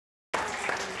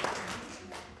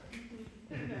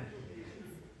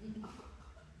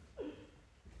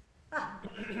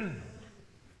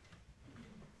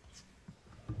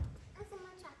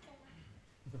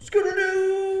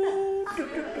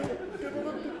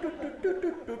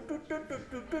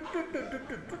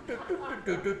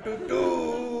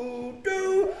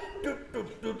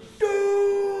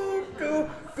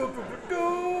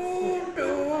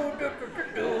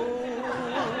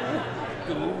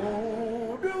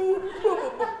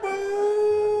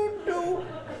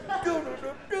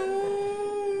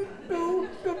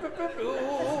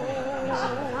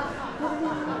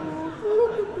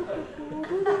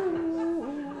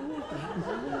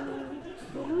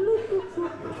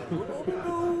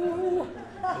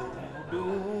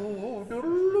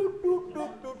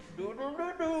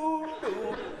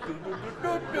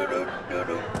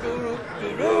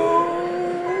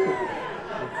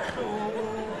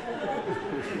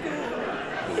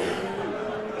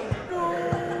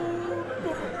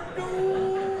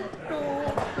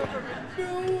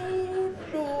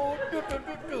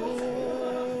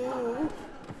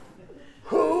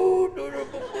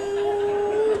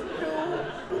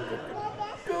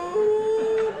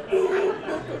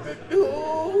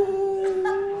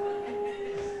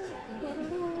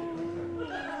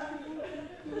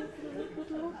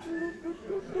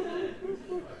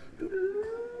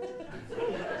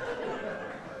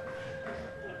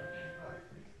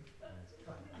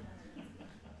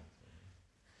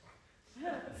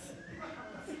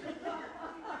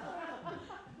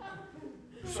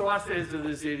So I says to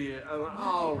this idiot,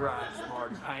 all right,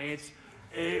 smart pants,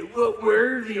 what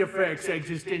were the effects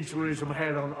existentialism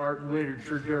had on art and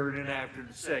literature during and after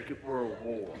the Second World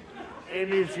War?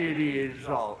 And this idiot is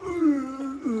all,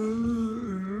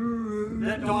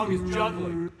 that dog is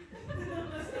juggling.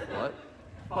 what?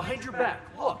 Behind your back,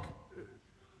 look.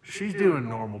 She's doing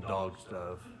normal dog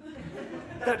stuff.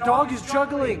 That dog is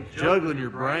juggling. Juggling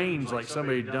your brains like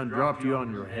somebody done dropped you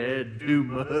on your head too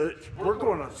much. We're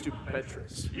going on stupid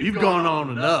Petrus. You've gone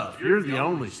on enough. You're the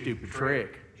only stupid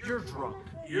trick. You're drunk.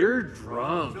 You're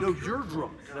drunk. No, you're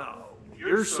drunk. No,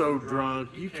 you're so drunk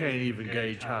you can't even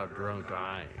gauge how drunk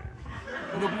I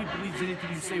am. Nobody believes anything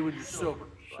you say when you're sober.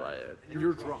 Sad. And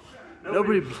you're drunk.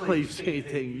 Nobody believes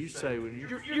anything you say when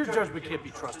you're... Your judgment can't be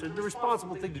trusted. The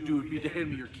responsible thing to do would be to hand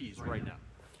me your keys right now.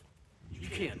 You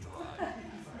can't drive.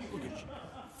 Look at you.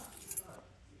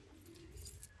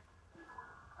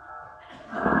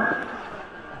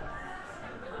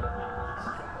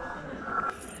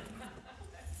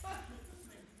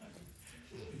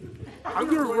 I'm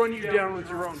gonna run you down with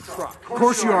your own truck. Of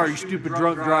course you are, you stupid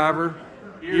drunk driver.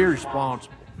 You're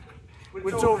irresponsible.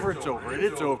 When it's over, it's over. And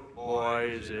it's over. Boy,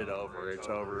 is it over. It's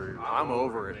over. I'm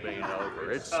over it being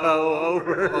over. It's so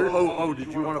over. Oh,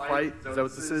 did you want to fight? Is that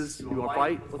what this is? You want to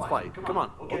fight? Let's fight. Come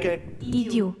on. Okay.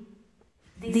 Idiots.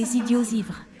 Des idiots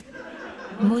ivres.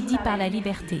 Maudits par la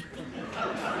liberté.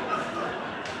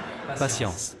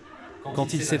 Patience.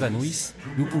 Quand ils s'évanouissent,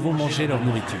 nous pouvons manger leur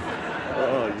nourriture.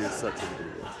 Oh, you're such an idiot.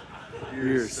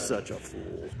 You're such a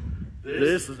fool.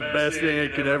 This is the best thing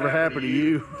that could ever happen to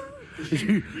you.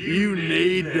 You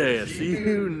need this.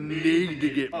 You need to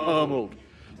get pummeled.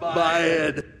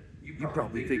 Bad. You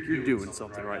probably think you're doing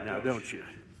something right now, don't you?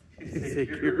 You think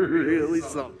you're really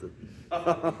something.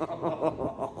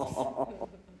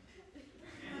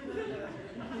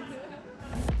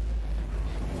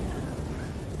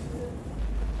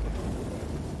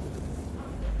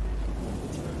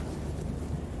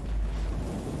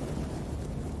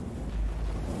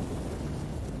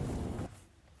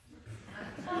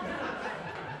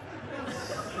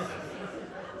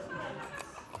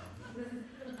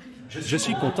 Je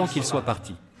suis content qu'il soit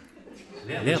parti.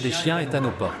 L'air des chiens est à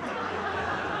nos portes.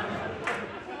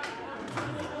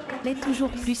 L'est toujours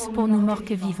plus pour nous morts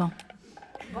que vivants.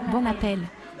 Bon appel.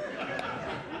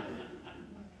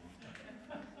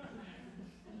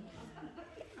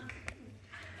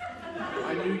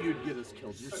 I knew you'd get us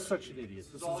killed. You're such an idiot.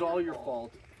 This is all your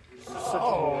fault.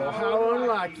 Oh, how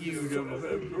unlike you to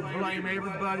blame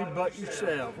everybody but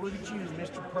yourself. Look at you,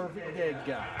 Mr. Perfect Dead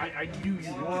Guy. I knew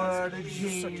you. What a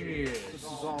genius. This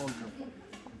is all your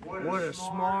fault. What a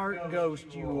smart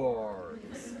ghost you are.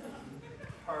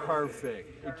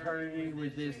 Perfect. Eternity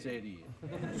with this idiot.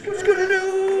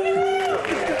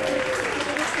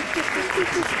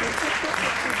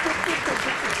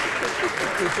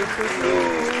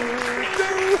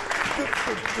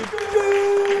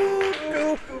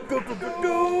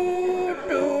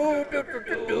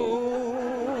 Go.